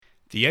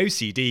The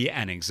OCD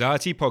and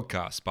Anxiety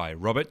Podcast by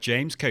Robert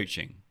James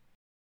Coaching.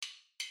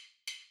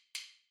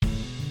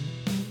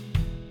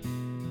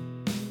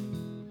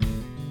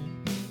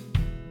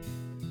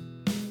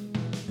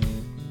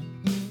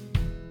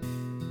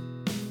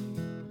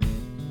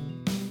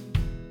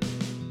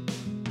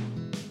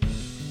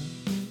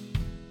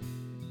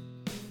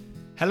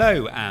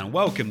 Hello and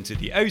welcome to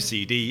the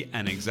OCD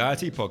and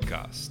Anxiety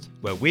Podcast,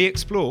 where we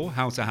explore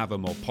how to have a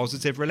more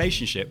positive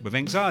relationship with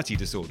anxiety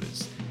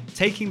disorders,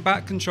 taking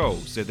back control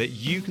so that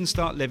you can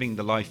start living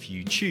the life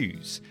you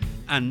choose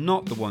and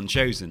not the one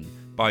chosen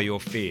by your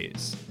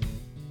fears.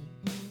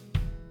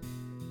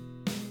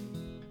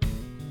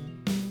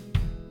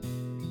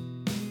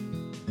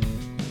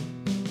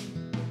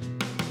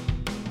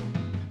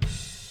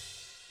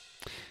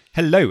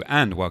 Hello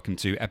and welcome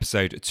to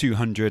episode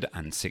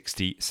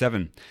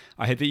 267.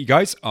 I hope that you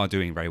guys are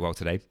doing very well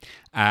today.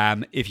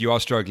 If you are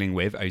struggling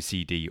with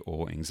OCD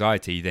or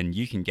anxiety, then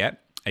you can get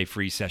a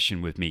free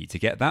session with me. To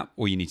get that,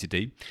 all you need to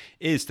do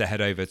is to head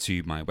over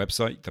to my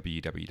website,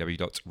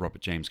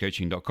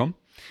 www.robertjamescoaching.com.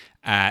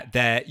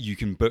 There you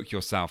can book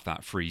yourself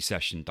that free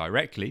session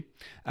directly,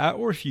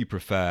 or if you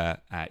prefer,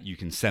 you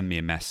can send me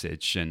a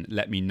message and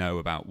let me know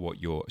about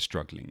what you're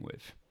struggling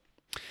with.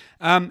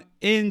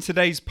 In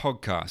today's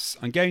podcast,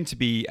 I'm going to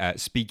be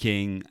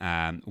speaking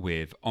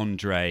with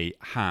Andre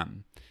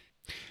Hamm.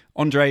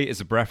 Andre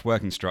is a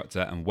breathwork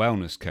instructor and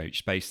wellness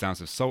coach based out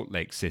of Salt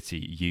Lake City,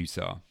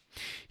 Utah.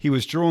 He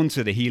was drawn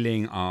to the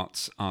healing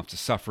arts after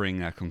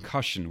suffering a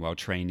concussion while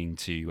training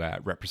to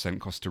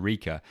represent Costa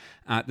Rica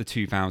at the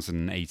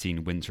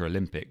 2018 Winter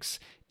Olympics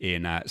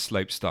in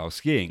slopestyle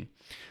skiing.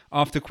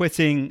 After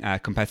quitting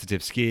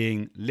competitive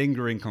skiing,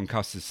 lingering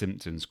concussive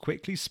symptoms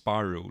quickly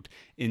spiraled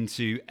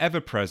into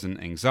ever-present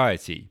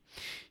anxiety.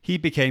 He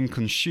became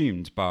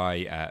consumed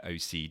by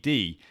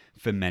OCD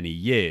for many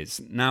years.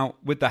 Now,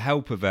 with the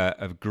help of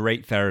a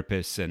great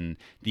therapist and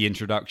the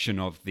introduction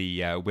of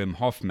the Wim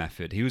Hof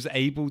method, he was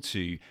able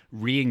to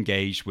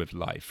re-engage with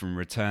life and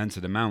return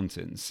to the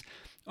mountains.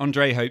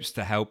 Andre hopes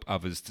to help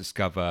others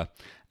discover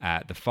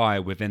the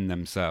fire within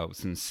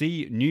themselves and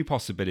see new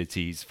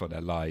possibilities for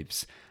their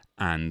lives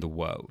and the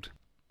world.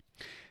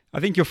 I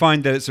think you'll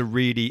find that it's a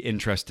really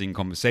interesting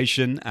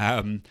conversation.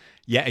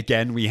 Yet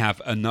again, we have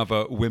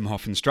another Wim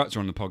Hof instructor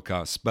on the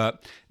podcast,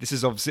 but this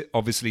is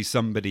obviously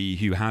somebody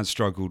who has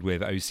struggled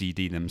with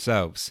OCD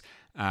themselves.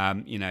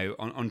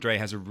 Andre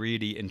has a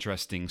really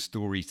interesting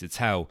story to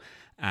tell.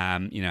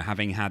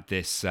 Having had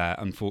this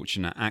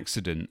unfortunate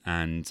accident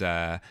and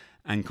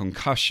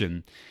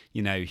concussion,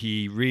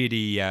 he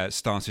really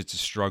started to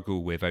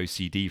struggle with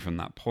OCD from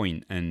that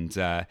point, and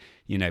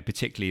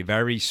particularly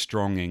very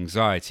strong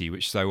anxiety,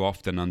 which so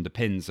often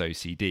underpins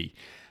OCD.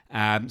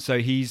 So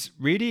he's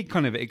really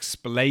kind of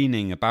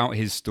explaining about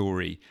his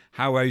story,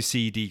 how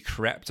OCD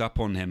crept up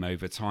on him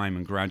over time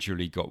and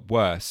gradually got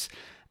worse.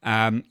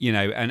 And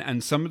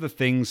some of the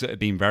things that have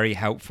been very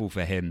helpful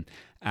for him,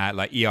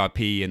 like ERP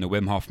and the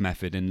Wim Hof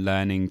method, and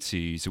learning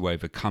to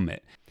overcome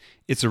it.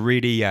 It's a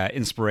really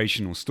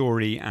inspirational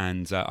story,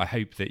 and I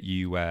hope that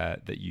you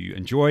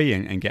enjoy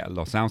and get a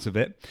lot out of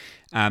it.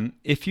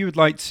 If you would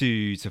like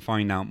to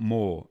find out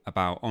more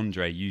about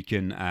Andre, you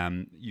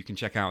can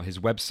check out his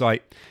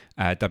website,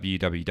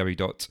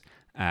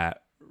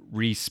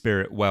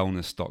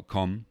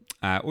 www.respiritwellness.com,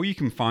 or you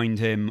can find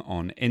him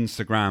on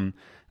Instagram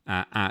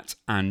at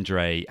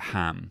Andre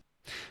Hamm.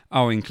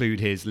 I'll include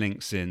his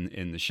links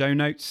in the show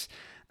notes.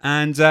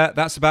 And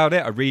that's about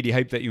it. I really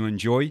hope that you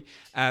enjoy.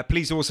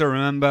 Please also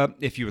remember,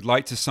 if you would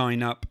like to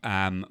sign up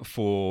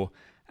for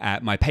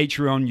my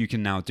Patreon, you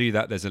can now do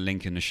that. There's a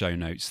link in the show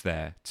notes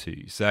there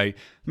too. So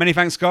many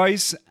thanks,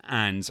 guys,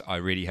 and I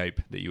really hope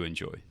that you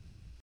enjoy.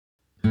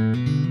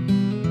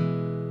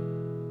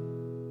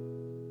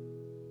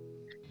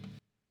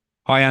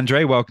 Hi,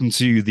 Andre. Welcome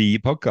to the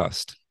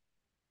podcast.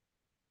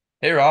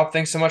 Hey, Rob.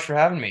 Thanks so much for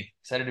having me.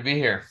 Excited to be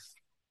here.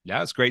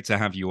 Yeah, it's great to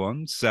have you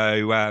on.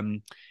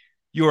 So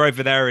you're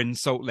over there in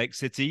Salt Lake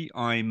City.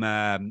 I'm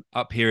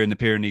up here in the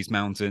Pyrenees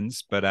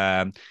Mountains, but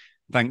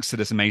thanks to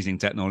this amazing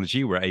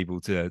technology, we're able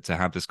to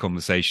have this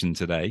conversation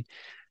today.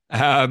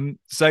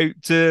 So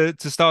to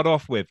start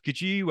off with,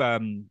 could you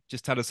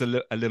just tell us a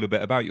little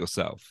bit about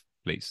yourself,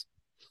 please?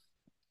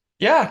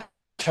 Yeah,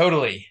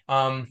 totally.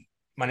 My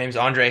name's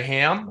Andre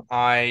Hamm.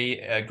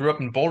 I grew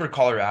up in Boulder,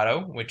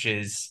 Colorado,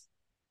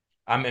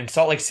 I'm in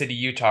Salt Lake City,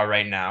 Utah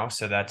right now.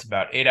 So that's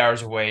about 8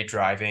 hours away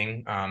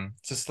driving.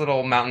 It's this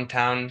little mountain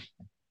town,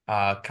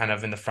 kind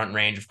of in the Front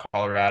Range of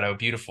Colorado.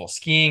 Beautiful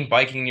skiing,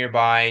 biking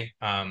nearby.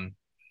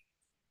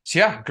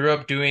 Grew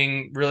up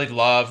really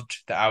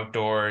loved the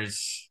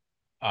outdoors.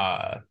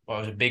 I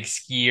was a big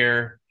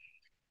skier.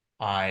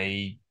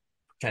 I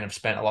kind of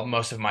spent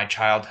most of my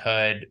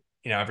childhood,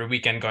 every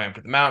weekend going up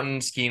to the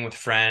mountains, skiing with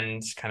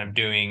friends, kind of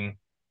doing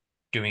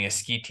a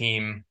ski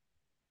team.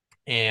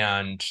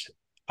 And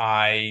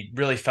I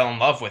really fell in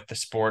love with the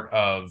sport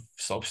of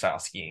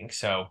slopestyle skiing.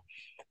 So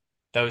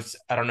I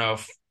don't know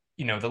if,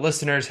 the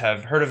listeners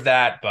have heard of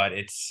that, but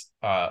it's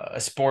a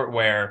sport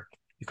where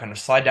you kind of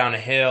slide down a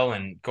hill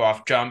and go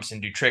off jumps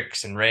and do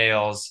tricks and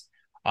rails.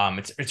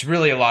 It's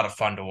really a lot of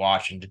fun to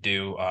watch and to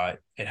do.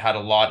 It had a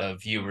lot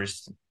of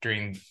viewers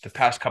during the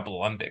past couple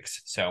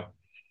Olympics, so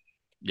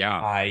Yeah.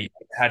 I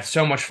had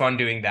so much fun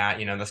doing that.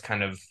 That's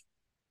kind of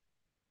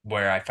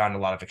where I found a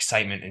lot of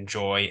excitement and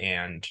joy,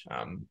 and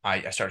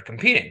I started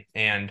competing,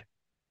 and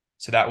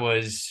so that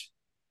was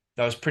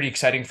pretty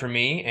exciting for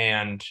me.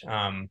 And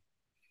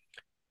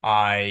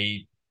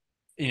I,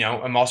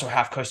 I'm also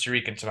half Costa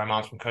Rican, so my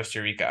mom's from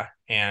Costa Rica,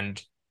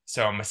 and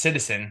so I'm a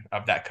citizen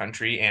of that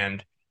country,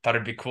 and thought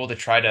it'd be cool to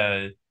try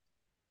to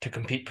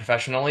compete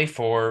professionally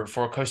for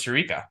Costa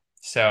Rica.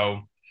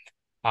 So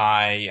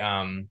I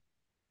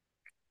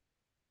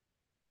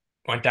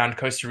went down to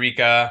Costa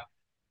Rica,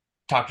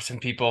 talked to some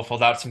people,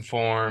 filled out some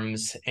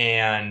forms,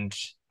 and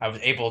I was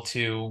able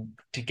to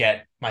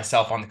get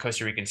myself on the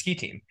Costa Rican ski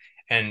team.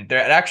 And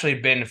there had actually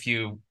been a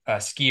few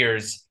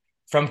skiers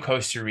from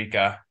Costa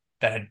Rica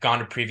that had gone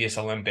to previous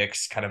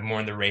Olympics, kind of more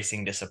in the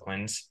racing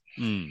disciplines.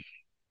 Mm.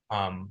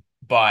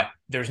 But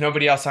there was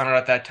nobody else on it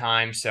at that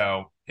time,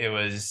 so it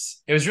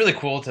was really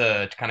cool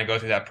to kind of go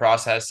through that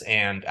process.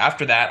 And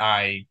after that,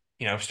 I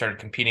started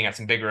competing at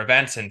some bigger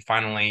events, and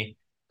finally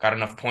got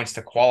enough points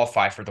to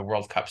qualify for the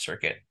World Cup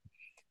circuit.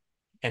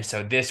 And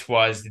so this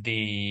was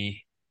the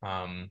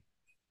um,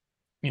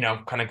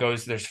 kind of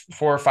goes, there's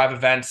 4 or 5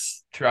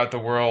 events throughout the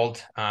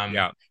world.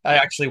 Yeah. I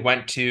actually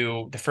went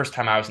to, the first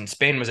time I was in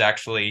Spain was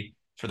actually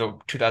for the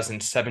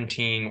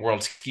 2017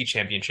 World Ski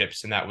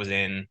Championships, and that was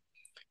in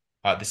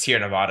the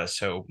Sierra Nevada,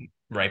 so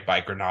right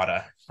by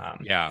Granada.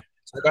 Yeah.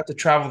 So I got to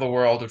travel the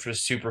world, which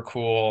was super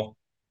cool.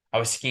 I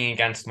was skiing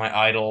against my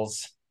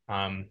idols.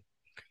 I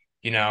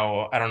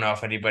don't know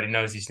if anybody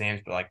knows these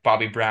names, but like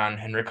Bobby Brown,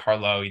 Henrik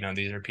Harlow,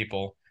 these are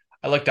people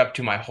I looked up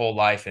to my whole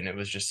life, and it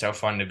was just so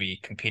fun to be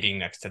competing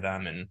next to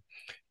them and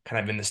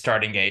kind of in the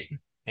starting gate.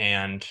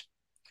 And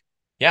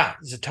yeah,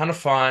 it was a ton of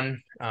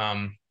fun.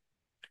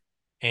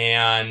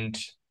 And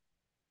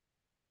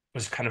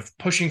was kind of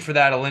pushing for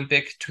that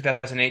Olympic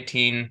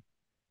 2018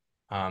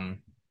 um,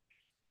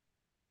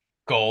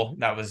 goal.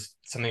 That was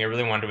something I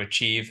really wanted to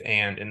achieve.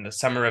 And in the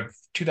summer of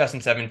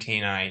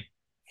 2017, I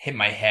hit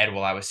my head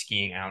while I was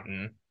skiing out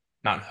in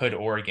Mount Hood,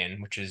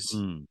 Oregon, which is,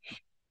 Mm.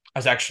 I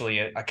was actually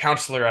a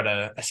counselor at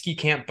a ski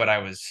camp, but I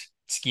was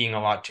skiing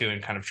a lot too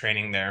and kind of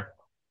training there.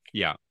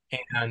 Yeah.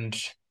 And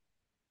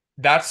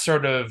that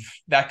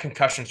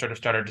concussion sort of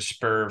started to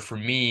spur for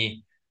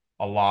me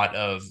a lot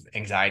of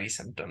anxiety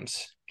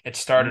symptoms. It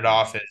started Mm.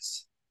 off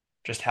as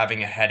just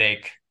having a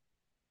headache,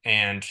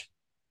 and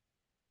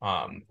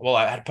well,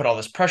 I had put all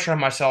this pressure on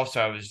myself,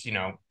 so I was,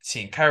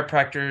 seeing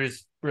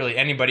chiropractors, really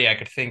anybody I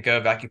could think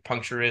of,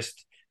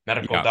 acupuncturists,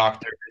 medical Yeah.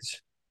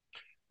 doctors,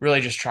 really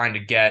just trying to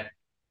get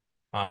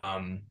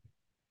um,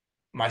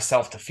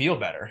 myself to feel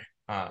better.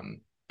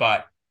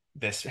 But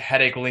this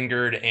headache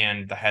lingered,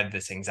 and I had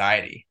this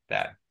anxiety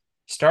that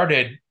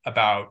started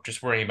about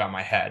just worrying about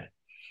my head.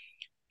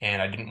 And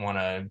I didn't want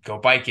to go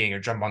biking or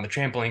jump on the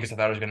trampoline because I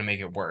thought it was going to make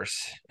it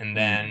worse. And Mm.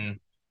 then,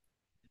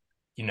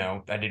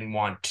 I didn't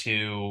want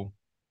to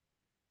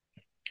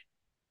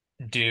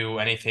do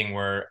anything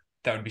where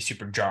that would be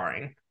super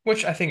jarring,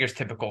 which I think is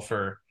typical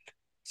for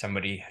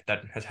somebody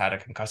that has had a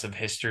concussive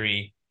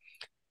history.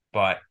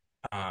 But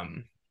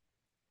um,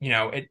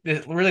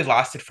 it really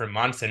lasted for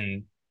months,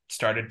 and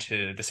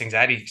this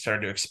anxiety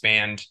started to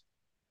expand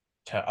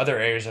to other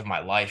areas of my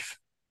life,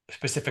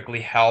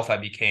 specifically health. I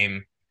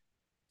became,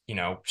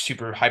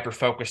 super hyper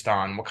focused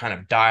on what kind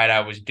of diet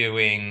I was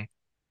doing,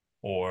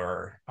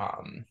 or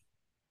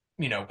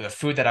the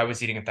food that I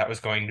was eating, if that was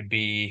going to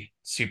be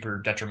super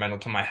detrimental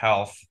to my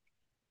health.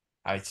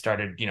 I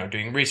started,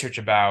 doing research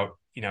about,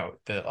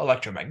 the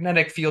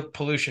electromagnetic field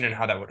pollution and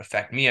how that would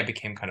affect me. I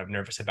became kind of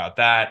nervous about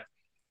that.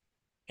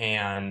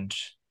 And,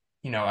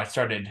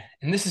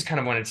 and this is kind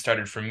of when it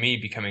started for me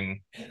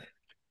becoming,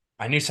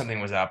 I knew something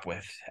was up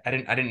with, I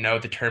didn't know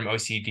the term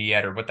OCD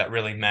yet or what that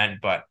really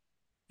meant, but,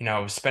 I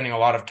was spending a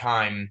lot of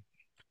time.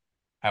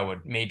 I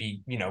would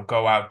maybe,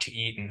 go out to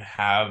eat and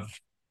have a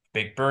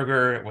big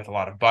burger with a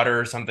lot of butter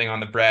or something on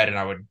the bread. And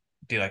I would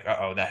be like,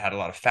 oh, that had a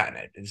lot of fat in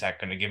it. Is that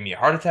going to give me a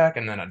heart attack?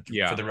 And then for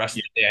Yeah. the rest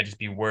of the day, I'd just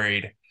be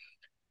worried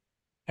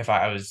if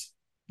I was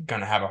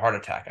going to have a heart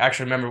attack. I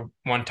actually remember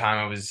one time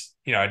I was,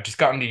 I'd just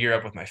gotten to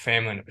Europe with my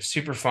family, and it was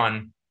super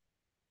fun.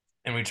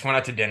 And we just went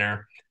out to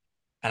dinner,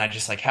 and I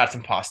just like had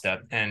some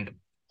pasta, and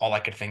all I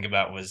could think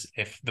about was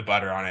if the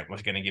butter on it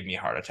was going to give me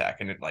a heart attack.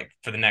 And it, like,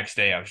 for the next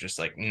day, I was just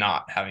like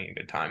not having a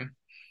good time.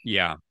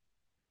 Yeah.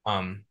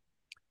 Um,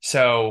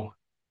 So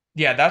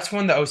yeah, that's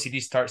when the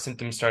OCD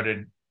symptoms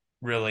started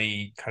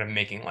really kind of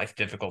making life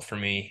difficult for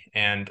me.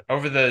 And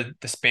over the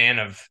span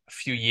of a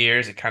few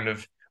years, it kind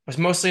of was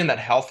mostly in that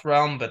health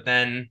realm, but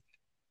then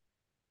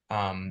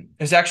it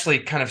was actually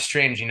kind of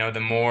strange, the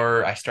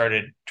more I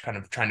started kind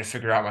of trying to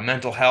figure out my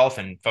mental health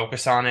and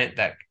focus on it,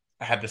 that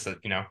I had this,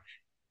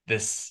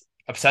 this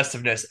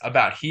obsessiveness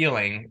about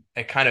healing,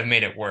 it kind of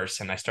made it worse.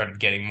 And I started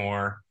getting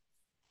more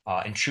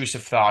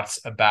intrusive thoughts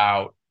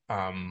about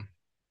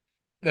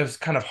that was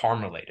kind of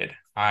harm related.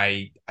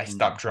 I Mm.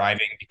 stopped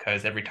driving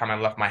because every time I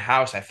left my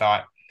house, I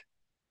thought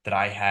that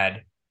I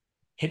had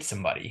hit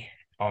somebody,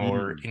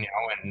 or, Mm.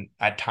 and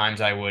at times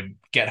I would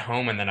get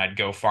home and then I'd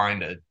go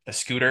find a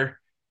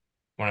scooter,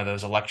 one of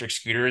those electric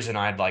scooters, and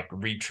I'd like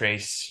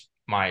retrace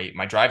my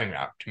driving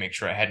route to make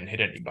sure I hadn't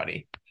hit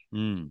anybody.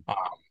 Mm.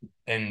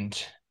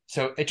 And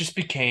so it just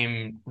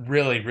became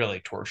really, really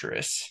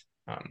torturous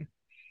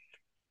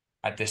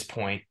at this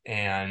point.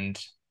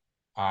 And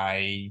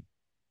I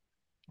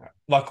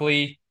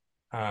luckily,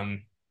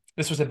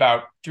 this was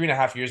about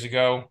 3.5 years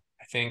ago,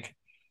 I think.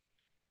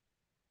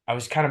 I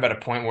was kind of at a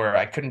point where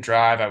I couldn't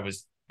drive. I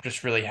was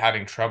just really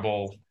having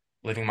trouble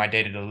living my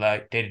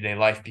day-to-day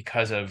life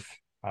because of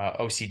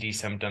OCD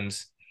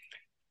symptoms.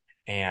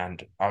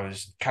 And I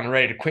was kind of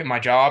ready to quit my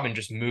job and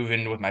just move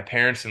in with my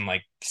parents and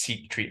like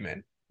seek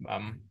treatment.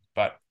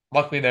 But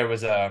luckily, there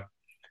was a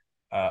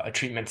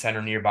treatment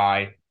center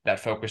nearby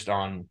that focused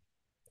on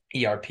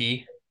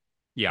ERP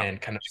Yeah. and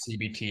kind of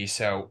CBT.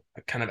 So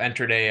I kind of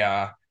entered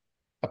a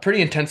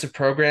pretty intensive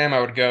program. I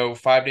would go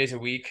 5 days a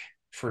week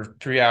for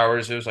 3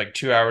 hours. It was like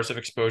 2 hours of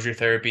exposure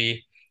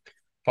therapy,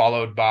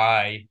 followed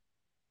by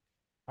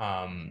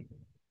um,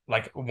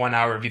 like 1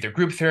 hour of either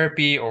group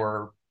therapy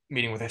or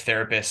meeting with a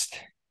therapist.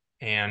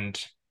 And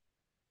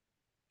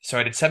so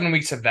I did 7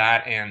 weeks of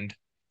that. And,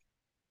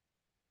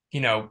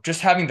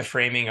 just having the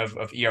framing of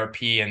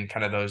ERP and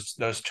kind of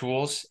those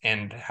tools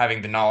and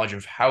having the knowledge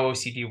of how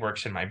OCD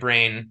works in my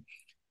brain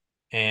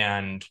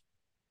and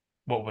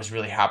what was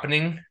really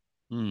happening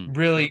Mm.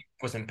 really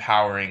was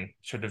empowering,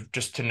 sort of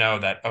just to know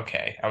that,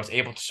 okay, I was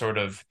able to sort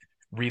of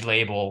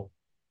relabel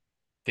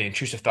the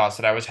intrusive thoughts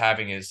that I was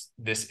having as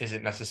this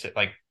isn't necessary,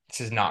 like,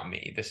 this is not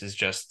me. This is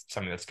just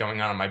something that's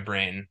going on in my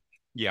brain.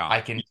 Yeah.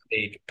 I can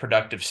take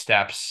productive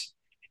steps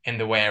in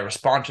the way I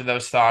respond to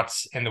those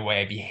thoughts and the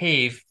way I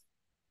behave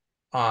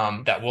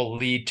that will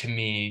lead to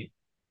me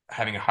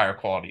having a higher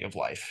quality of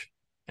life.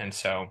 And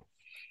so,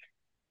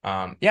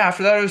 yeah,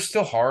 after that, it was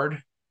still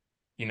hard.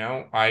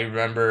 I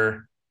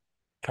remember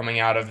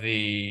coming out of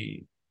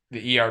the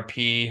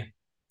ERP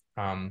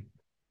um,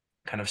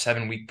 kind of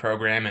 7 week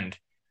program, and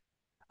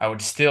I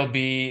would still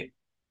be,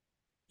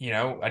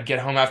 I'd get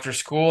home after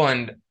school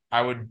and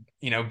I would,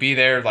 be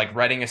there like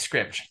writing a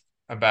script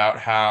about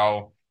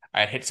how I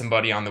had hit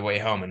somebody on the way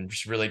home and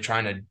just really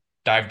trying to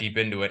dive deep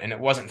into it. And it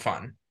wasn't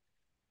fun,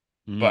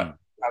 Mm. but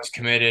I was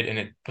committed and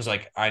it was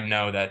like, I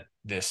know that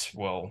this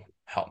will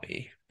help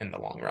me in the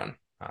long run.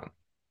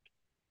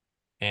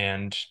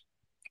 And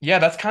yeah,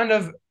 that's kind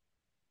of,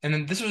 and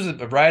then this was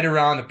right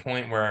around the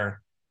point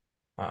where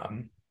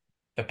um,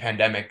 the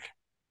pandemic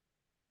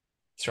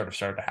sort of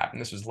started to happen.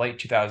 This was late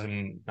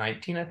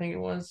 2019, I think it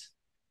was.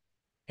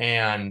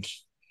 And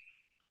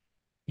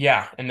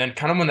yeah, and then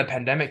kind of when the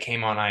pandemic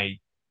came on, I'd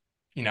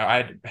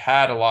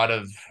had a lot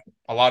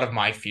of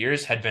my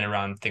fears had been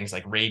around things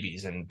like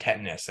rabies and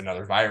tetanus and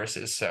other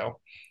viruses. So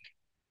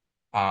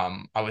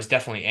I was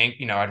definitely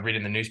I'd read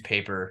in the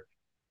newspaper,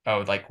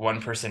 oh, like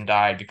one person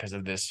died because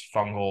of this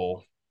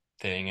fungal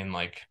thing and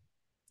like,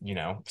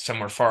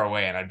 somewhere far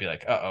away, and I'd be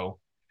like, uh-oh,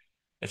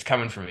 it's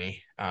coming for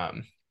me.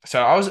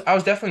 So I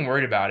was definitely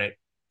worried about it.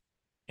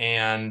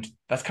 And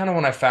that's kind of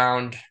when I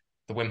found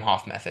the Wim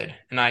Hof method.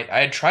 And I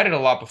had tried it a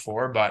lot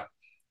before, but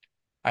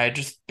I had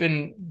just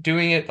been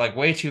doing it like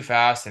way too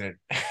fast, and it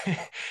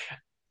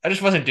I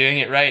just wasn't doing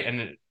it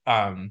right.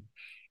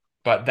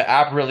 But the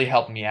app really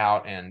helped me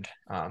out. And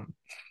kind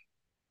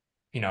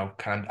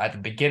of at the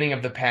beginning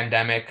of the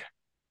pandemic,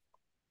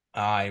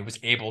 I was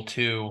able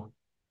to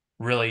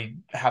really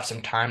have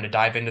some time to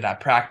dive into that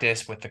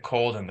practice with the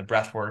cold and the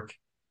breath work.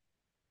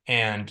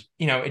 And,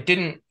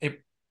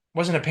 it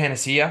wasn't a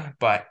panacea,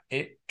 but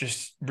it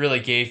just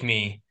really gave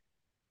me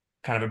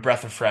kind of a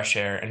breath of fresh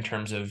air in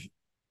terms of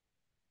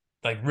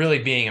like really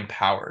being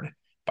empowered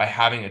by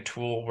having a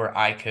tool where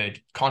I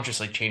could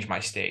consciously change my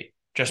state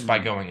just by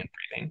Mm. going and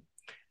breathing.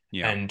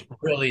 Yeah. And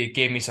really it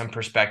gave me some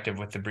perspective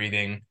with the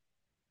breathing,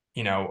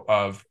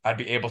 of I'd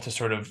be able to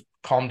sort of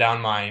calm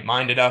down my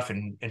mind enough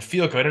and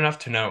feel good enough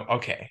to know,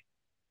 okay,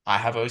 I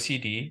have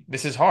OCD.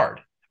 This is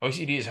hard.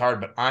 OCD is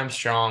hard, but I'm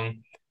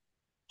strong.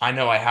 I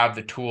know I have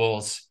the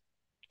tools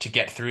to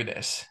get through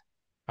this.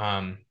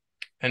 Um,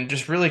 and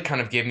just really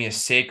kind of gave me a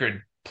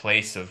sacred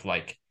place of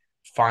like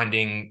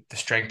finding the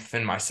strength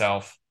within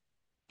myself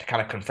to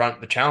kind of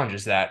confront the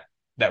challenges that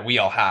we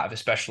all have,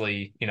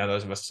 especially,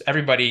 those of us,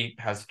 everybody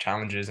has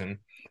challenges. And,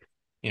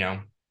 you know,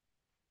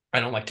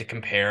 I don't like to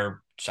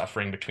compare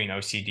suffering between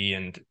OCD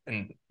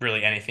and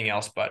really anything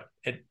else, but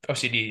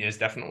OCD is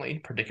definitely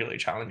particularly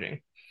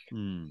challenging.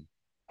 Mm.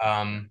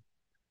 Um,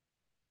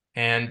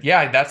 and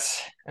yeah,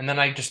 and then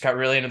I just got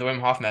really into the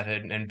Wim Hof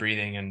method and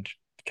breathing and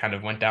kind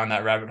of went down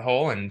that rabbit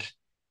hole. And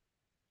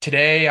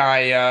today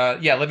I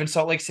live in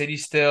Salt Lake City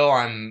still.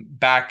 I'm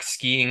back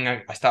skiing.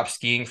 I stopped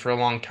skiing for a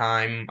long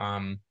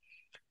time.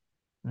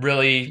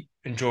 Really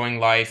enjoying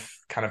life,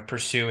 kind of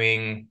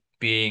pursuing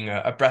being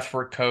a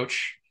breathwork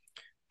coach,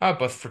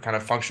 both for kind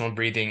of functional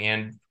breathing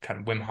and kind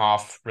of Wim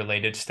Hof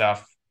related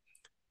stuff.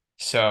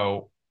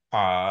 So,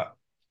 uh,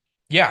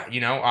 yeah,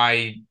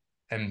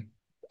 am,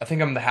 I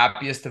think I'm the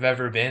happiest I've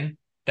ever been.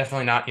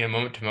 Definitely not,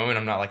 moment to moment.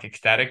 I'm not like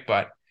ecstatic,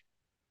 but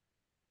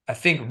I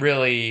think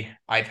really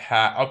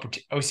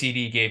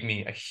OCD gave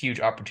me a huge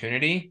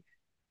opportunity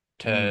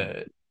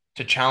Mm.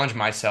 to challenge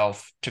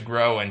myself, to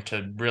grow, and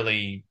to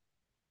really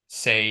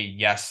say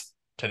yes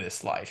to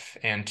this life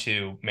and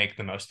to make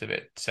the most of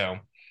it. So,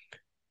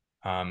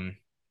 um,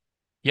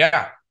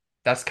 yeah,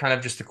 that's kind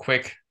of just a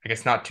quick, I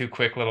guess not too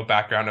quick little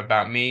background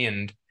about me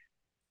and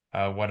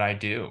what I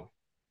do.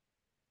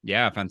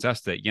 Yeah,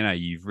 fantastic.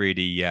 You've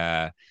really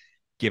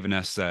given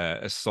us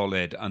a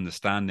solid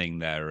understanding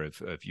there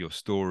of your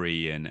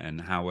story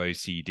and how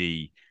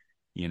OCD,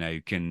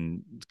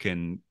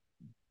 can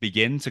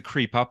begin to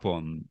creep up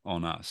on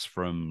us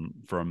from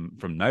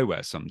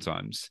nowhere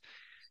sometimes.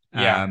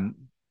 Yeah. Um,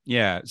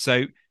 yeah.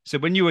 So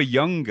when you were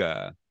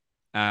younger,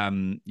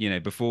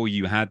 before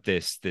you had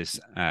this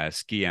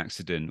ski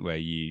accident where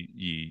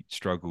you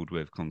struggled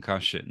with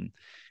concussion,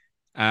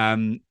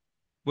 um,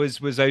 was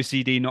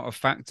OCD not a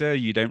factor?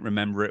 You don't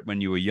remember it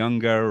when you were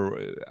younger,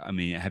 or I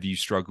mean, have you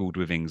struggled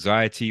with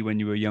anxiety when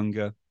you were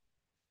younger?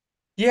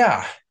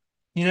 Yeah.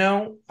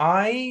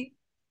 I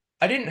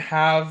didn't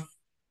have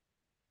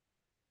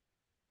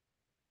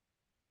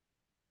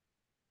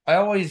I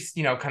always,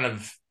 kind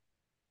of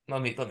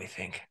let me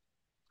think.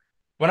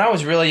 When I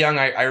was really young,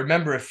 I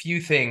remember a few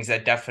things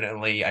that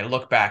definitely I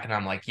look back and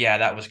I'm like, yeah,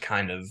 that was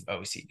kind of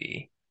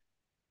OCD.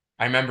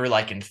 I remember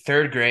like in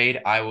third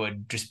grade, I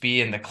would just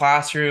be in the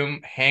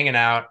classroom hanging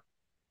out,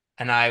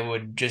 and I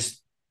would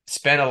just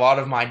spend a lot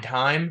of my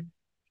time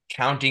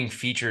counting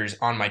features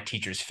on my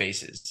teachers'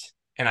 faces.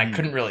 And I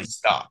couldn't Mm. really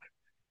stop.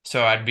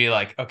 So I'd be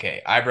like,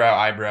 okay, eyebrow,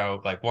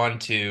 eyebrow, like one,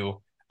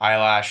 two,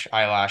 eyelash,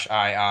 eyelash,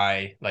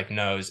 eye, like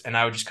nose. And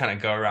I would just kind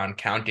of go around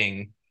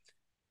counting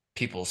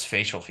people's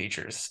facial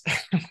features,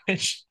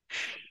 which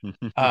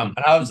and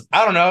I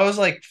don't know, I was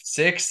like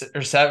 6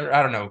 or 7,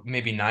 I don't know,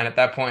 maybe 9 at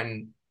that point,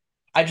 and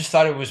I just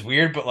thought it was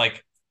weird, but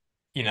like,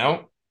 you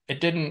know, it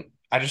didn't.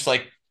 I just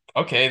like,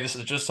 okay, this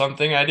is just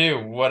something I do.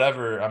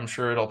 Whatever, I'm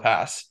sure it'll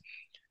pass.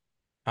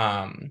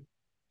 Um,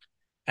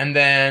 and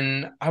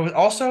then I was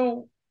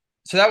also,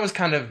 so that was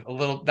kind of a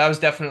little, that was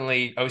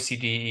definitely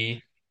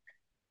OCD,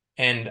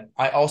 and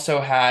I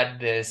also had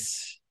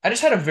this. I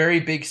just had a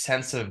very big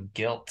sense of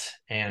guilt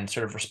and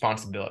sort of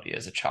responsibility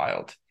as a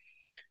child.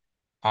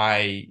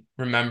 I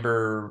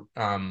remember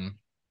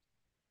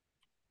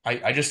I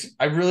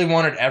really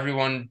wanted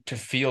everyone to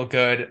feel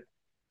good.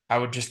 I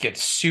would just get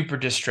super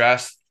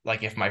distressed,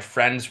 like if my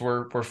friends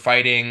were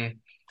fighting.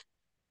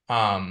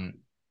 Um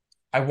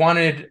I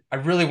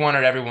really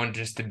wanted everyone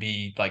just to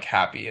be like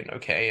happy and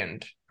okay.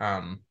 And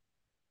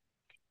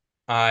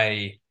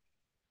I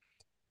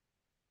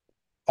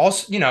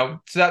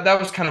also, so that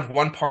was kind of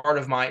one part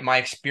of my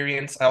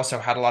experience. I also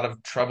had a lot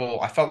of trouble.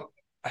 I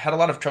had a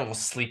lot of trouble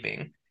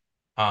sleeping.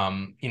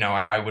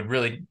 I would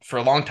really, for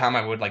a long time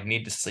I would like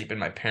need to sleep in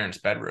my parents'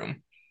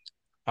 bedroom.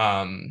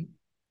 Um,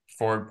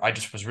 for I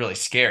just was really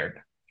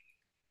scared.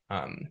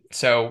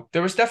 So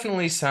there was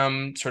definitely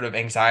some sort of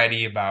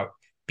anxiety about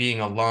being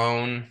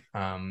alone,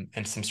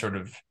 and some sort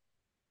of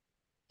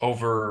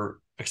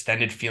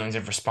overextended feelings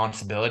of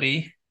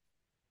responsibility.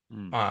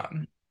 Mm.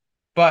 Um,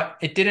 but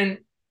it didn't.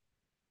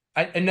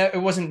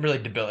 It wasn't really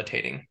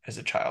debilitating as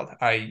a child.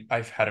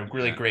 I've had a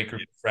really Yeah. great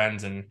group of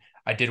friends, and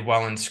I did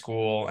well in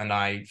school, and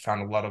I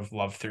found a lot of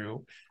love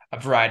through a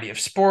variety of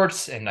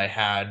sports, and I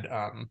had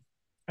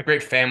a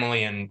great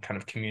family and kind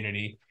of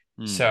community.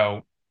 Mm.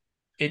 So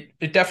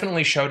it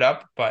definitely showed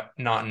up, but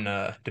not in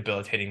a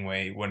debilitating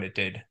way when it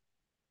did.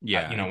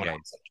 Yeah. When I Okay.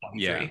 was like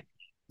Yeah.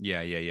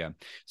 23. Yeah.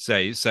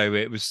 So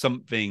it was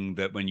something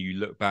that when you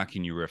look back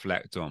and you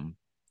reflect on,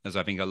 as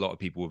I think a lot of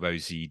people with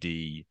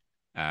OCD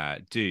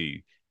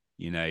do,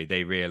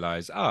 they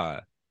realize,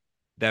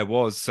 there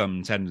was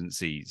some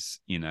tendencies,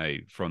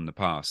 from the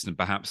past, and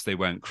perhaps they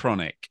weren't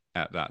chronic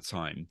at that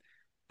time.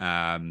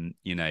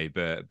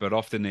 But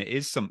often it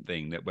is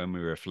something that when we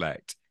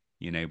reflect,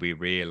 we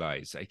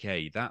realize,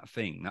 okay, that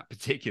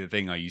particular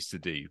thing I used to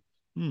do,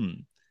 hmm,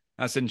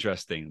 that's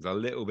interesting. It's a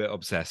little bit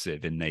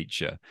obsessive in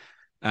nature.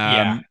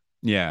 Yeah,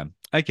 Yeah.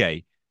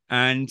 Okay.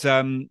 And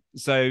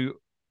so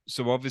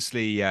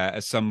obviously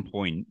at some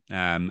point,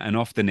 and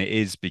often it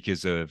is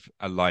because of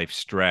a life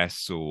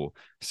stress or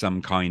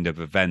some kind of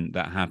event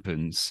that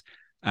happens.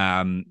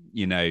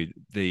 The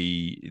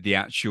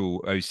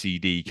actual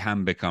OCD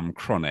can become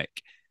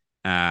chronic.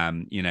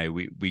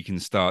 We can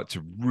start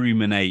to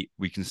ruminate.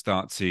 We can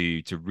start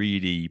to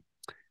really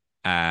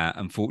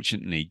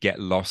unfortunately get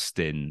lost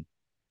in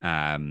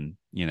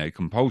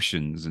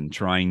compulsions and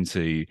trying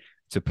to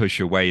push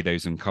away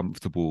those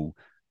uncomfortable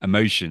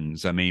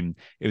emotions. I mean,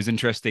 it was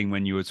interesting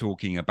when you were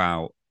talking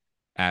about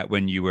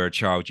when you were a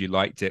child, you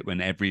liked it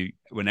when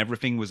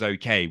everything was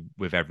okay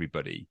with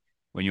everybody,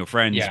 when your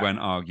friends yeah, weren't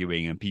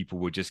arguing and people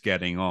were just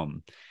getting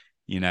on.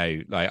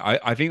 Like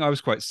I think I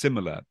was quite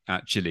similar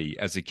actually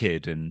as a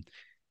kid. And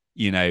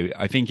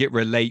I think it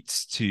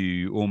relates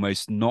to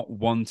almost not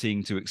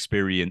wanting to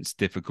experience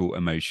difficult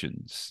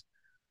emotions,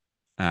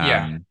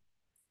 yeah,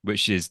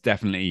 which is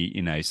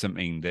definitely,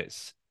 something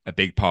that's a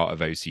big part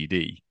of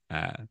OCD,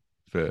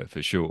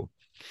 for sure.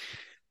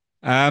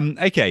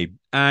 Okay.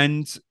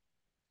 And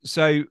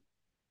so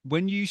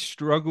when you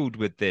struggled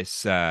with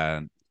this,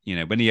 when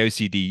the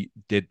OCD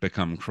did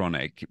become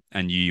chronic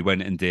and you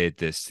went and did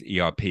this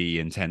ERP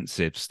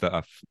intensive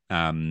stuff,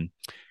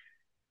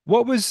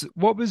 what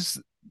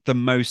was the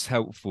most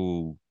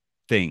helpful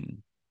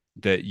thing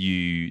that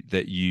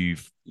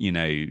you've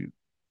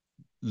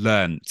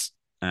learnt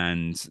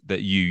and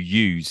that you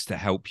use to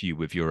help you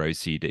with your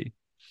OCD?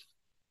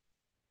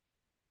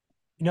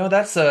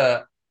 That's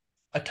a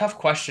tough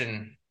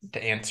question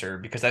to answer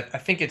because I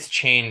think it's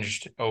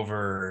changed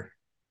over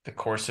the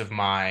course of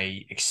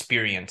my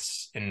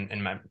experience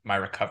in my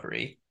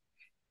recovery.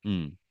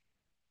 Mm,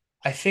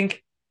 I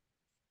think,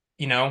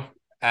 you know,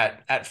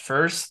 at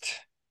first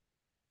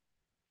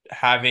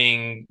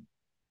having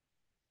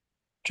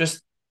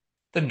just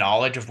the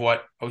knowledge of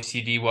what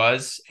OCD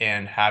was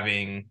and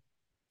having,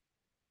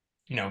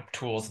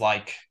 tools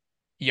like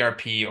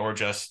ERP or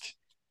just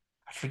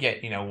I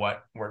forget,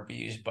 what word we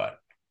use, but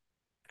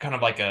kind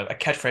of like a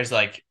catchphrase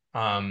like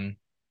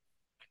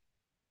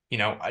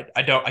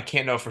I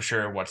can't know for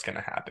sure what's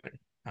gonna happen.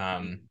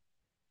 Um,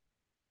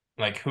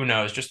 like who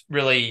knows? Just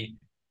really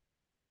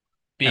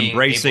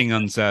being able embracing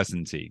to,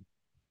 uncertainty.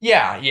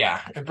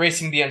 yeah,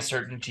 embracing the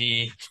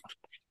uncertainty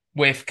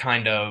with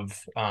kind of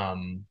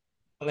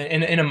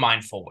in a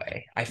mindful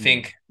way. I Mm,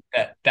 think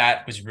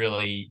that was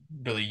really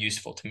really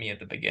useful to me at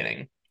the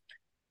beginning.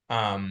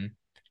 Um,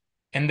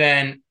 and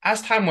then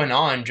as time went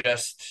on,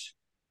 just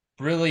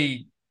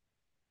really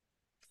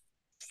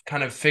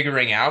kind of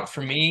figuring out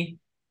for me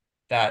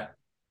that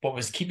what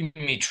was keeping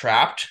me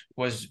trapped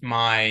was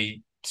my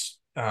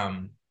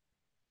um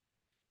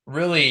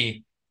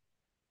really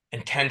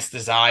intense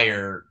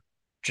desire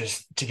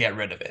just to get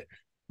rid of it.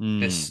 mm,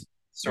 This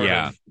sort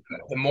yeah, of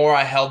the more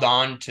I held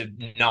on to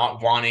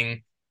not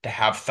wanting to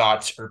have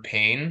thoughts or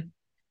pain,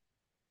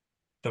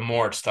 the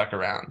more it stuck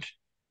around.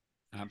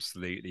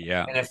 absolutely.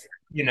 Yeah. And if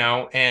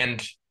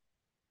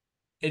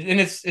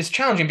it's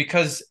challenging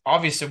because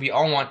obviously we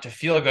all want to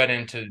feel good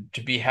and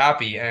to be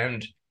happy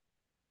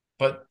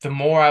but the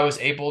more I was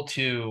able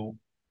to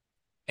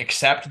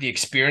accept the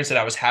experience that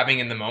I was having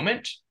in the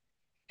moment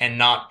and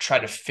not try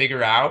to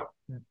figure out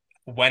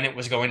when it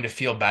was going to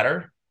feel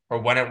better or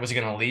when it was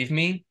going to leave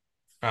me,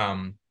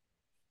 um,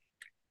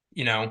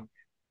 you know,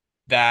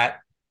 that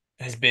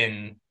has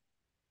been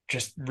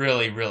just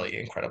really, really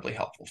incredibly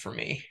helpful for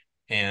me.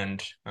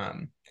 And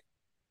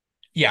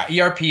yeah,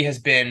 ERP has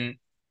been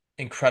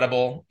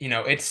incredible.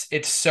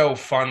 It's so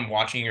fun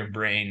watching your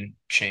brain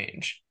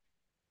change.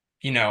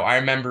 I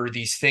remember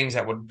these things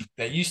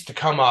that used to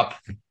come up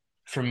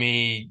for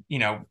me.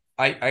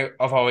 I've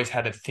always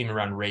had a theme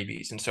around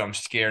rabies, and so I'm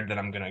scared that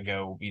I'm gonna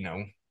go,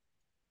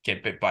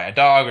 get bit by a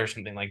dog or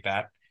something like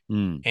that.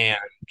 Mm, And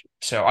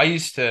so I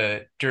used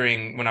to,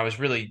 during when I was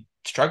really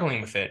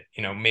struggling with it,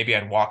 maybe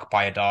I'd walk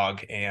by a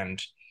dog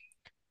and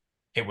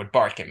it would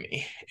bark at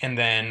me. And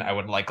then I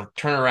would like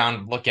turn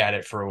around, look at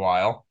it for a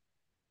while,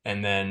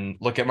 and then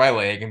look at my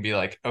leg and be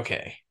like,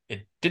 okay,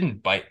 it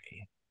didn't bite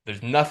me.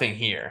 There's nothing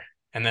here.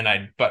 And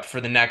then but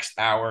for the next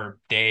hour,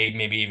 day,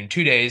 maybe even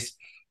 2 days,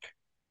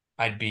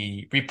 I'd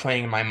be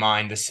replaying in my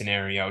mind the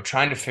scenario,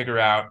 trying to figure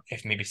out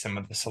if maybe some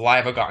of the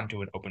saliva got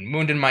into an open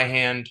wound in my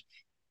hand,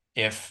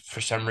 if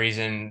for some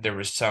reason there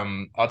was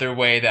some other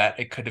way that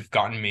it could have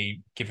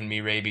given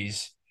me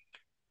rabies.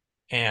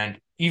 And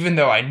even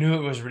though I knew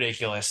it was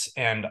ridiculous,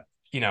 and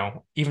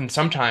even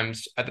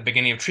sometimes at the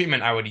beginning of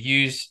treatment, I would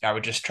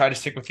just try to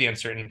stick with the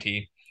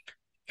uncertainty.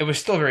 It was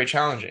still very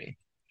challenging.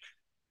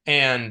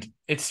 And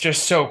it's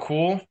just so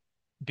cool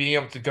being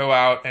able to go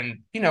out and,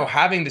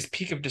 having this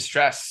peak of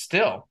distress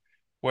still,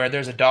 where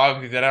there's a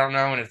dog that I don't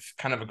know and it's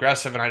kind of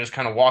aggressive and I just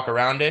kind of walk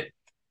around it.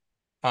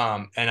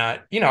 And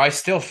I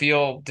still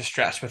feel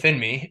distress within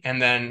me.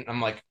 And then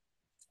I'm like,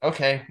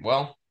 okay,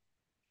 well,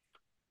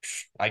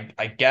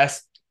 I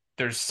guess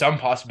there's some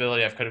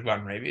possibility I could have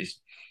gotten rabies.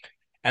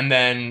 And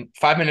then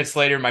 5 minutes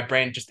later, my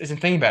brain just isn't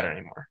thinking about it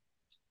anymore.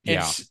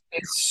 yeah.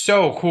 It's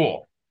so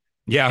cool.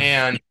 Yeah.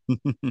 And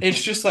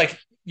it's just like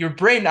your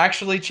brain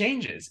actually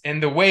changes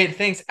and the way it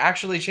thinks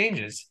actually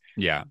changes.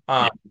 Yeah.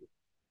 Um,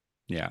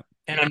 Yeah.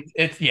 and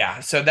it's yeah,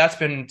 so that's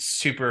been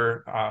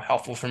super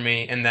helpful for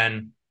me. And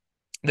then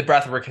the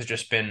breath work has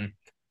just been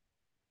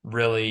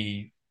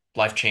really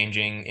life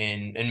changing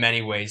in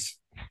many ways,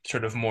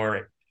 sort of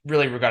more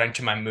really regarding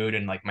to my mood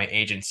and like my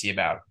agency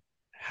about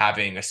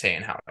having a say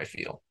in how I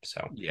feel.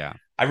 So Yeah.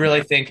 I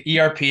really think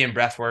ERP and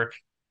breath work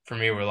for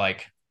me were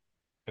like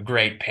a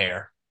great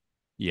pair.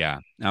 Yeah,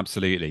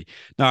 absolutely.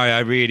 No, I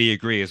really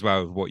agree as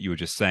well with what you were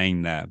just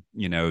saying there,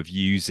 of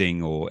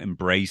using or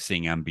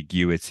embracing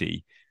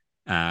ambiguity,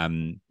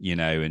 and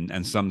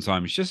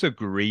sometimes just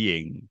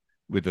agreeing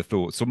with the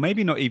thoughts, or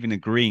maybe not even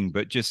agreeing,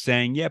 but just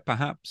saying, yeah,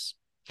 perhaps,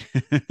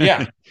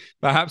 Yeah,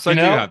 perhaps I you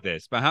do know? have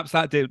this, perhaps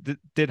that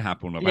did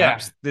happen, or Yeah,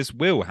 perhaps this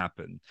will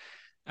happen.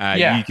 You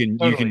yeah, can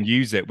totally.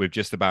 use it with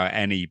just about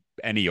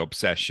any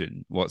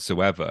obsession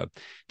whatsoever.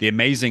 The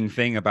amazing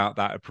thing about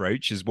that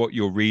approach is what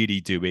you're really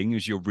doing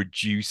is you're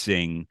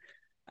reducing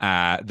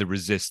the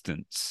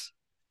resistance.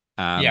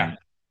 Yeah,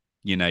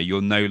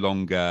 You're no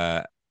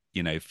longer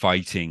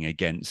fighting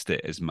against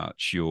it as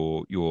much.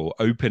 You're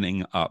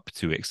opening up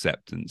to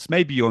acceptance.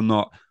 Maybe you're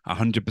not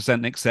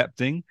 100%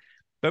 accepting,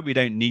 but we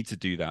don't need to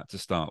do that to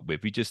start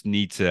with. We just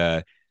need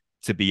to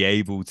be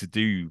able to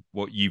do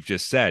what you've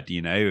just said,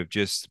 of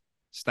just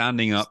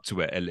standing up to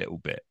it a little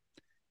bit.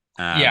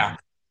 Yeah.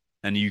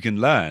 And you can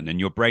learn, and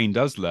your brain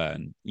does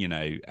learn,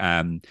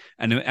 and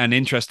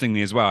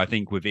interestingly as well, I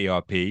think with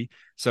ERP,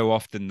 so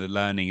often the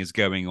learning is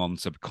going on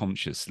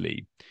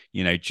subconsciously,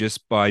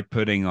 just by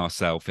putting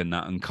ourselves in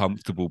that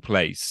uncomfortable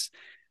place.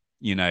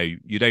 You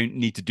don't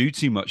need to do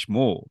too much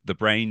more. The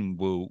brain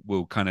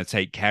will kind of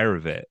take care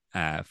of it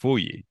for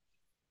you.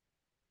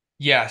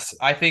 Yes,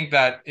 I think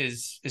that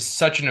is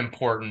such an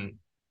important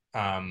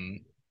um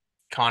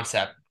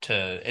concept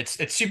to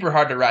it's super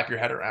hard to wrap your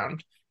head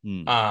around.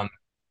 Mm. Um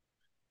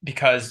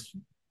because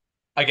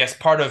I guess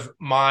part of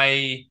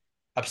my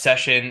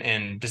obsession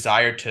and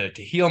desire to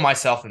heal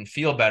myself and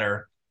feel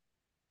better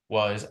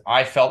was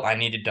I felt I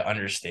needed to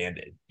understand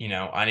it.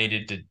 I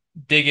needed to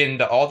dig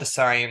into all the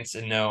science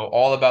and know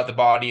all about the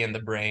body and the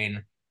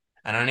brain.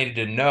 And I needed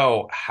to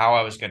know how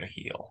I was going to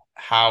heal,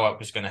 how it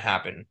was going to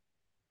happen.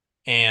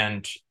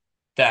 And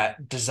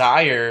that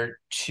desire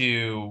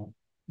to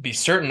be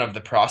certain of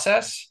the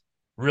process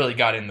really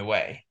got in the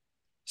way. Mm.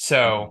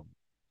 So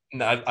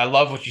I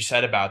love what you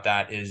said about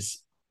that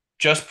is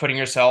just putting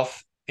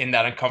yourself in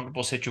that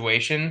uncomfortable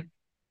situation.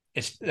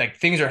 It's like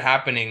things are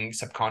happening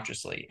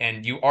subconsciously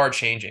and you are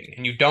changing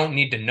and you don't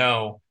need to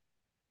know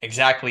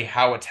exactly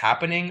how it's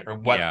happening or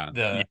what Yeah.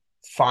 the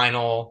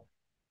final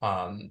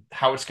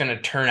how it's going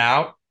to turn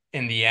out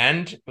in the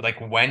end, like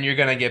when you're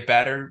going to get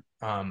better.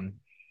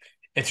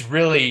 It's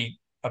really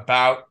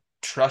about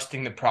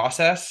trusting the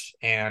process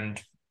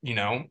and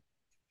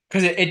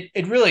because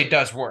it really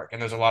does work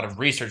and there's a lot of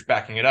research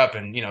backing it up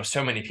and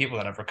so many people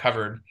that have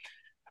recovered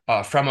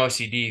from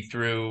OCD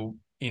through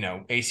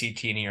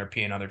ACT and ERP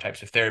and other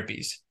types of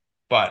therapies.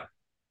 But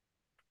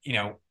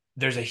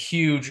there's a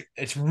huge.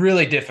 It's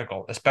really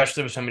difficult,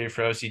 especially with somebody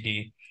for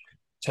OCD,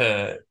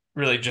 to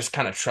really just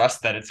kind of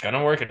trust that it's going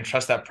to work and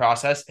trust that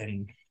process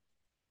and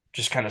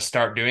just kind of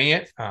start doing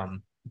it.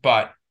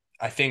 But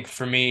I think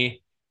for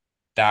me,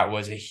 that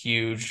was a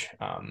huge.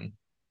 And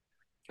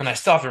I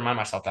still have to remind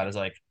myself that is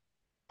like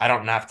I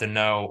don't have to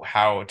know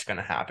how it's going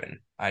to happen.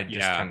 I just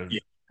Yeah. kind of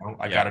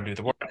I got Yeah. to do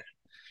the work.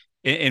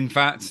 In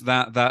fact,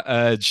 that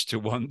urge to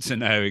want to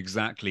know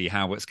exactly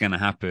how it's going to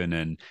happen,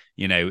 and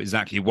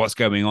exactly what's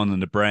going on in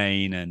the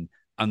brain, and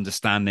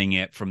understanding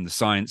it from the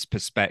science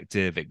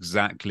perspective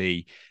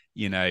exactly,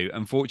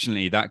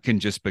 unfortunately that can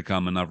just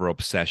become another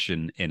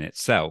obsession in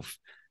itself.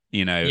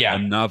 Yeah,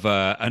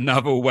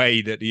 Another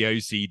way that the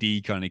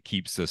OCD kind of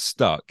keeps us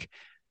stuck.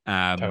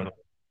 um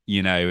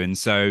totally. and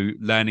so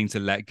learning to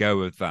let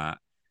go of that,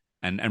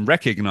 and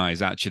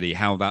recognize actually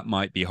how that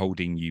might be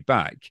holding you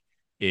back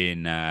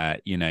in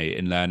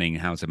in learning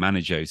how to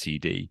manage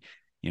OCD.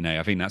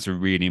 I think that's a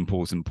really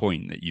important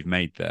point that you've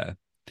made there.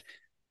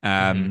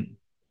 um Hmm.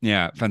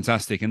 yeah,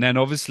 fantastic. And then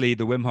obviously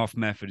the Wim Hof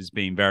method has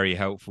been very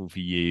helpful for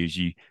you, as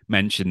you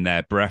mentioned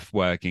there. Breath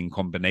work in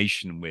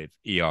combination with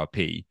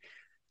ERP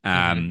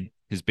Hmm.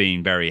 has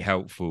been very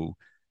helpful.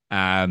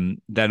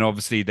 Then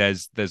obviously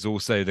there's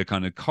also the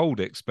kind of cold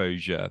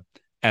exposure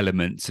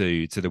element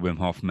to the Wim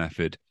Hof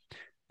method.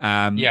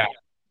 um Yeah.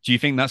 do you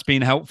think that's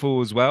been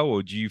helpful as well,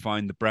 or do you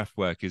find the breath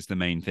work is the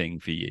main thing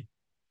for you?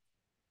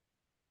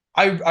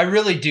 I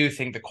really do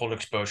think the cold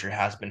exposure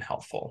has been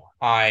helpful.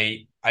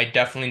 I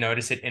definitely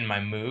notice it in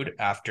my mood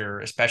after,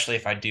 especially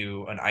if I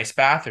do an ice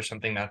bath or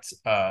something that's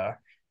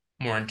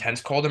more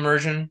intense cold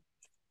immersion.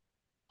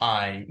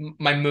 I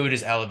My mood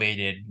is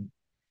elevated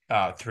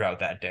throughout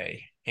that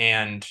day.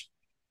 And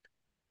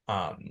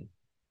um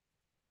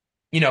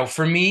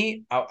for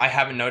me, I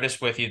haven't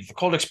noticed with either the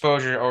cold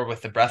exposure or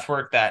with the breath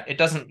work that it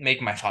doesn't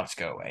make my thoughts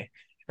go away,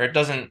 or it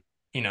doesn't,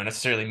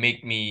 necessarily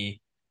make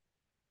me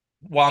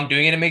while I'm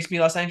doing it, it makes me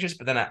less anxious,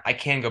 but then I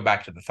can go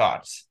back to the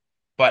thoughts.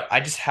 But I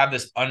just have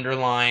this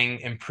underlying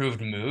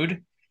improved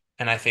mood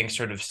and I think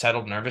sort of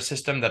settled nervous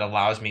system that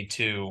allows me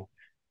to,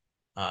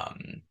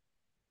 um,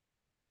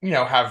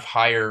 have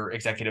higher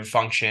executive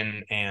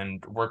function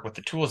and work with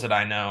the tools that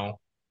I know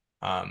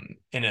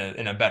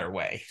in a better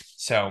way.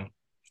 So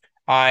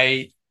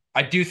I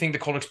I do think the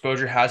cold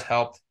exposure has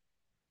helped,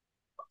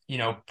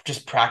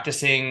 just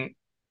practicing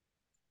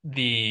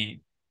the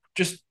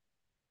just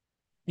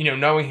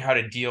knowing how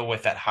to deal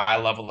with that high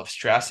level of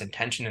stress and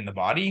tension in the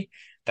body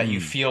that you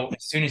Mm. feel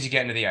as soon as you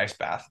get into the ice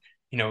bath.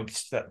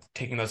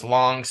 Taking those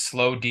long,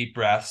 slow, deep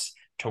breaths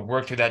to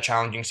work through that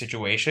challenging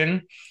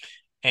situation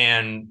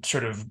and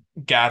sort of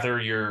gather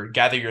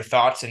your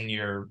thoughts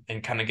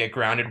and kind of get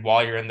grounded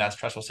while you're in that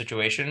stressful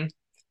situation.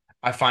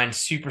 I find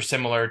super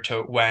similar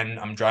to when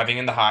I'm driving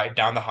in the high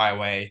down the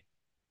highway,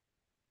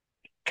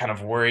 kind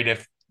of worried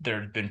if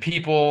there'd been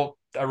people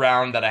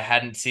around that I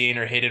hadn't seen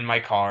or hid in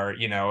my car,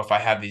 if I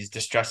have these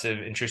distressive,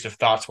 intrusive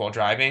thoughts while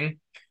driving.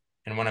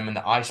 And when I'm in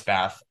the ice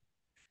bath,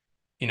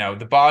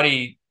 the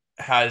body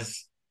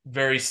has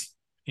very,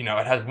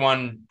 it has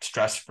one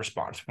stress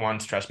response, one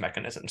stress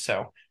mechanism.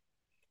 So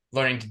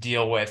learning to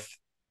deal with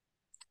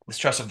the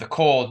stress of the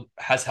cold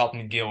has helped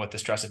me deal with the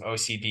stress of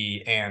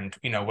OCD and,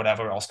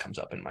 whatever else comes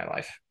up in my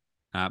life.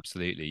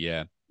 Absolutely,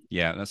 yeah,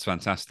 yeah, that's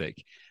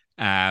fantastic.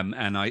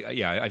 And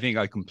I think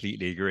I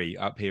completely agree.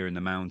 Up here in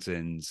the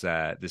mountains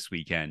this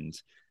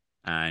weekend,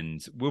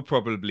 and we'll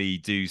probably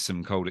do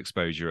some cold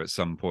exposure at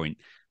some point.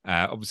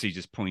 Obviously,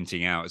 just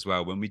pointing out as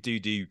well when we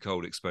do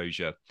cold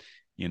exposure,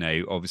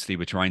 obviously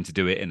we're trying to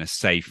do it in a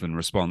safe and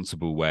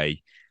responsible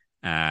way,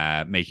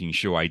 making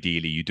sure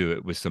ideally you do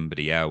it with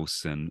somebody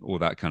else and all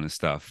that kind of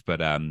stuff.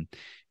 But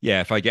yeah,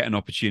 if I get an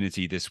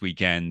opportunity this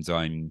weekend,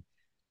 I'm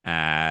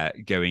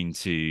going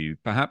to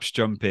perhaps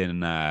jump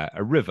in a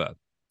river.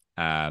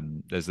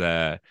 There's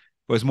well,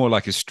 it's more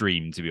like a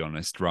stream, to be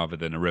honest, rather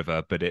than a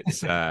river, but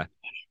it's,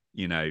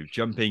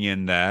 jumping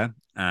in there.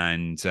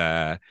 And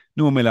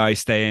normally I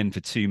stay in for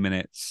 2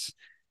 minutes.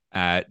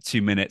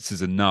 2 minutes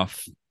is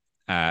enough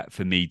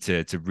for me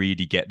to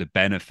really get the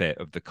benefit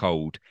of the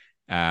cold.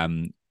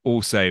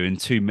 Also, in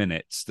 2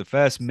 minutes, the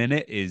first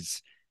minute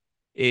is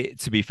it,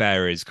 to be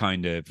fair, is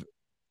kind of,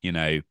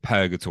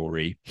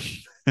 purgatory.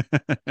 You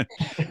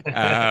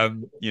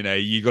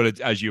got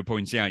to, as you're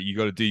pointing out, you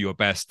got to do your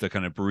best to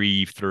kind of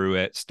breathe through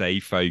it, stay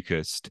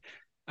focused.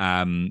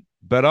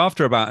 But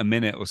after about a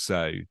minute or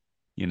so,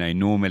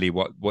 normally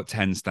what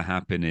tends to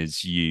happen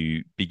is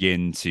you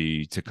begin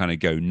to kind of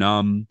go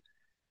numb,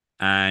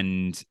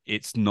 and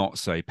it's not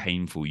so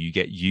painful. You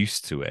get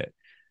used to it.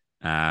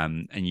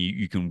 And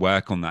you can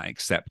work on that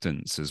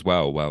acceptance as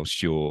well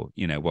whilst you're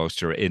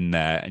in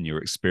there and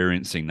you're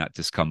experiencing that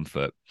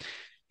discomfort.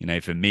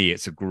 For me,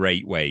 it's a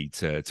great way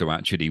to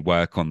actually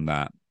work on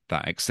that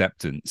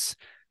acceptance,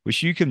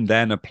 which you can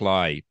then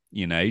apply,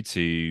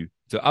 to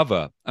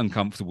other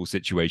uncomfortable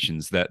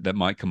situations that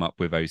might come up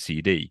with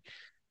OCD.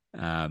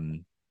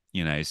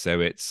 So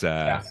it's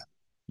Yeah.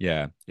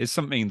 yeah, it's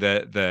something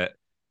that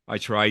I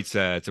try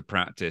to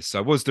practice. I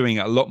was doing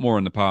it a lot more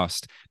in the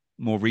past.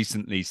 More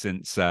recently,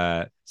 since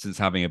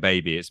having a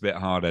baby, it's a bit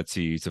harder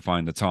to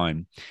find the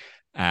time.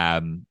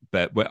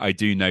 But I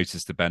do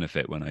notice the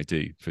benefit when I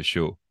do, for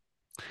sure.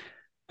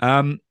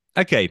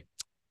 Okay,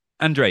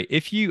 Andre,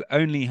 if you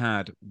only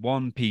had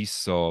one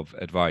piece of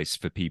advice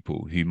for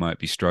people who might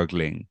be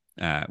struggling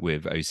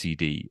with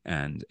OCD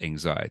and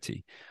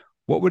anxiety,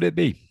 what would it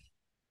be?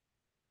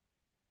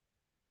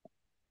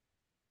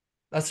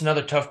 That's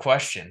another tough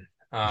question.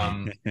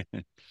 Let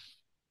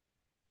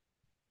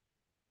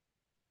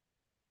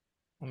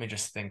me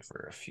just think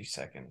for a few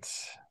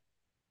seconds.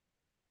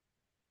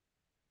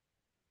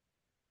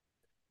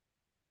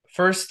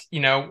 First,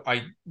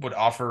 I would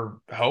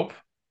offer hope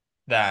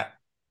that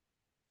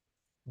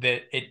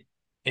it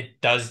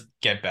does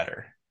get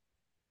better,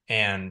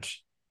 and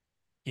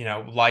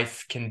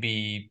life can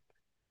be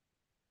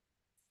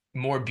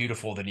more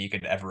beautiful than you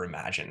could ever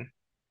imagine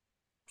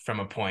from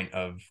a point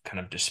of kind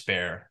of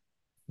despair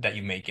that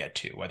you may get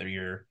to, whether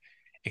you're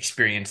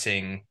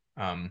experiencing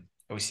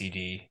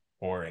OCD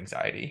or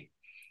anxiety.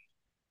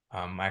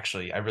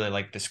 Actually, I really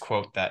like this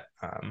quote that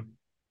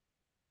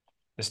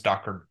this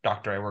doctor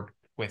I worked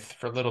with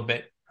for a little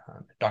bit,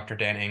 Dr.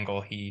 Dan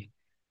Engel. He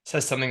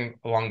says something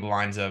along the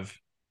lines of,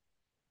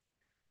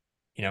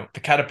 the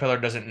caterpillar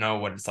doesn't know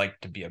what it's like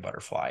to be a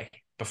butterfly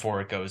before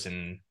it goes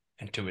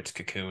into its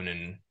cocoon,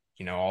 and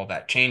all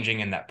that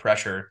changing and that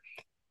pressure,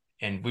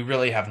 and we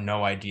really have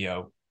no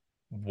idea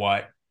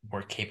what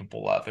we're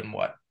capable of and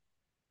what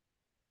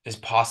is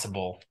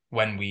possible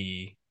when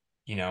we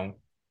you know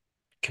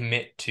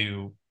commit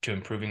to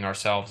improving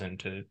ourselves and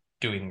to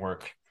doing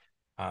work,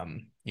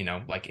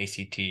 like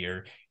ACT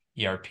or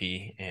ERP.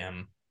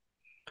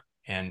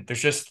 And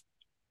there's just,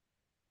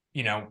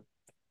 you know,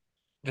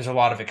 there's a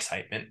lot of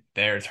excitement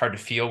there. It's hard to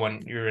feel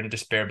when you're in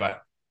despair,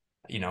 but,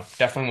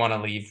 definitely want to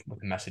leave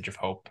with a message of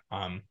hope.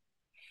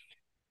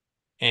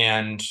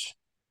 And,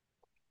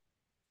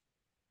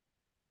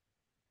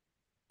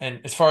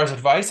 and as far as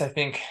advice, I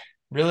think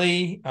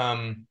really,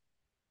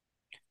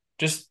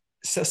 just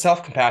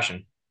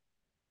self-compassion,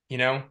 you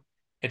know,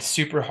 it's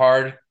super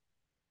hard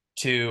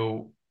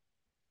to,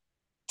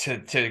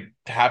 to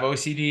have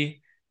OCD,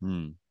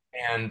 Hmm.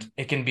 and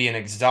it can be an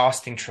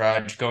exhausting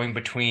trudge going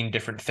between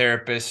different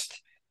therapists,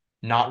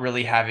 not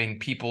really having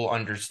people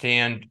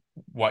understand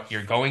what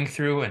you're going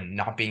through and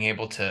not being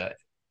able to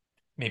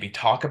maybe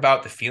talk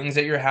about the feelings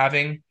that you're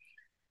having,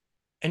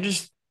 and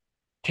just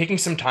taking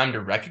some time to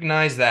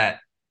recognize that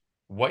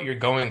what you're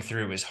going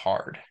through is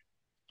hard.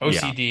 Yeah.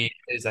 OCD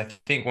is, I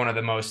think, one of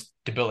the most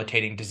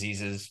debilitating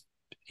diseases,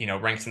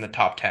 ranks in the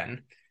top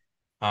 10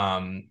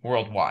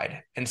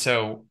 worldwide. And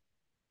so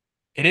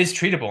it is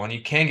treatable and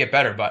you can get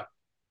better, but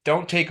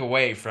don't take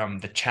away from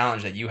the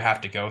challenge that you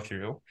have to go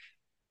through.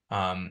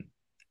 Um,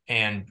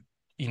 and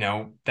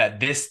that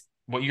this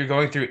what you're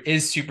going through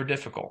is super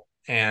difficult,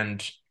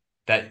 and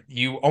that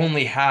you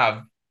only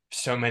have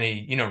so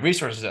many,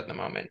 resources at the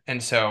moment.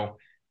 And so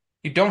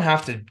you don't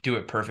have to do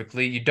it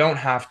perfectly. You don't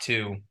have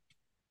to,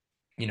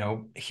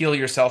 heal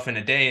yourself in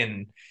a day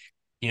and,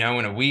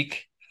 in a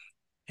week.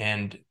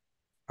 And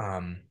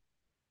um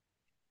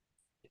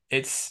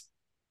it's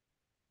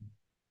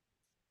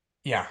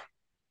yeah,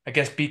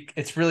 guess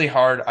it's really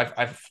hard.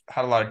 I've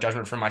had a lot of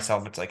judgment for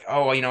myself. It's like,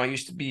 oh, I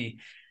used to be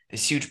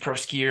this huge pro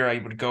skier.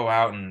 I would go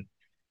out and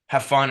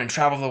have fun and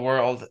travel the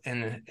world,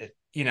 and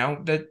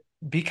that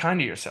be kind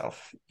to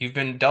yourself. You've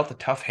been dealt a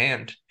tough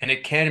hand, and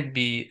it can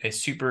be a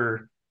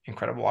super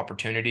incredible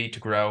opportunity to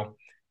grow.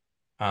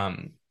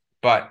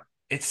 But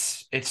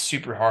it's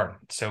super hard.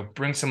 So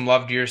bring some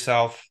love to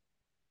yourself,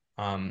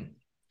 and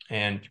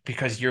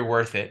because you're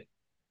worth it,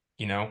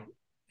 you know.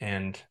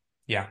 And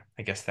yeah,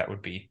 I guess that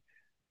would be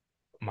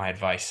my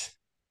advice.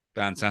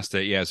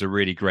 Fantastic. Yeah, it's a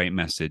really great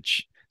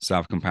message.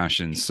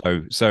 Self-compassion,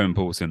 so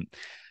important.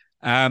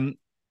 Um,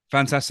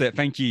 Fantastic.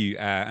 Thank you,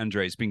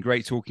 Andre. It's been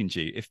great talking to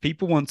you. If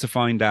people want to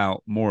find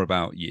out more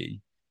about you,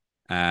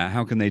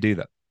 how can they do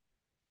that?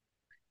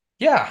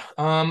 Yeah,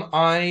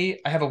 I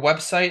have a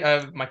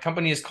website. My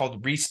company is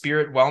called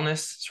Respirit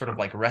Wellness, sort of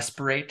like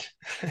respirate.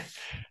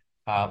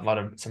 A lot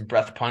of some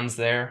breath puns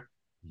there.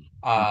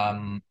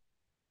 Um,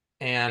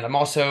 and I'm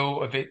also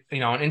a bit,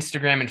 on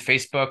Instagram and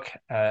Facebook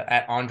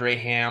at Andre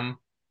Hamm.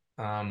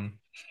 Um,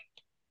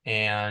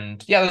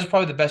 and yeah, those are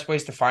probably the best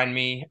ways to find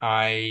me.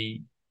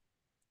 I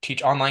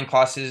teach online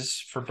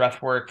classes for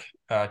breathwork,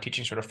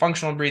 teaching sort of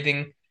functional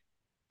breathing,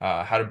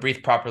 how to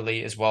breathe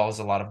properly, as well as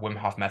a lot of Wim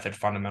Hof method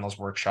fundamentals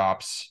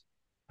workshops,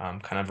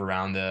 kind of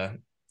around the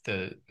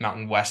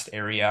Mountain West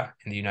area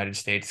in the United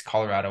States,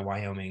 Colorado,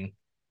 Wyoming,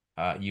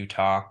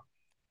 Utah.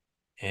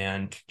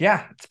 And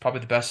yeah, it's probably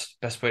the best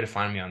way to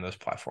find me on those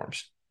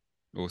platforms.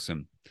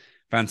 Awesome.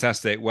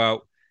 Fantastic.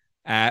 Well,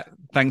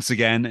 thanks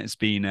again. It's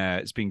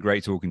been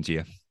great talking to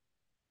you.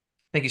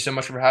 Thank you so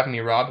much for having me,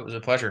 Rob. It was a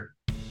pleasure.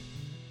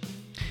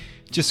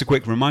 Just a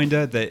quick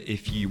reminder that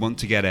if you want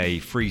to get a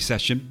free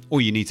session, all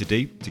you need to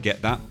do to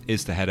get that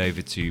is to head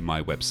over to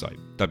my website,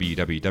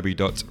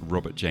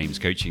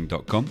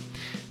 www.robertjamescoaching.com.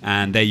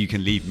 And there you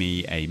can leave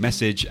me a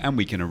message and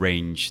we can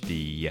arrange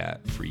the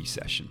free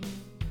session.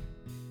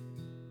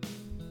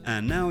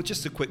 And now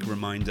just a quick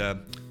reminder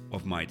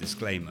of my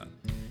disclaimer.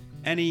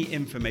 Any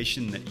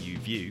information that you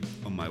view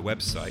on my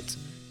website,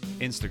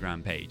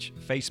 Instagram page,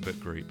 Facebook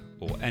group,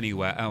 or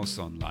anywhere else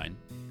online,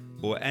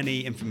 or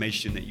any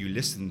information that you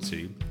listen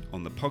to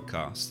on the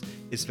podcast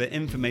is for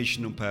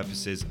informational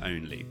purposes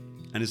only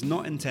and is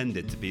not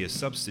intended to be a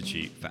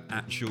substitute for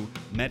actual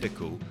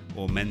medical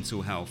or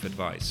mental health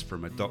advice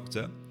from a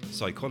doctor,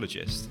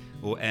 psychologist,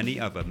 or any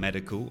other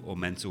medical or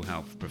mental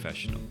health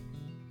professional.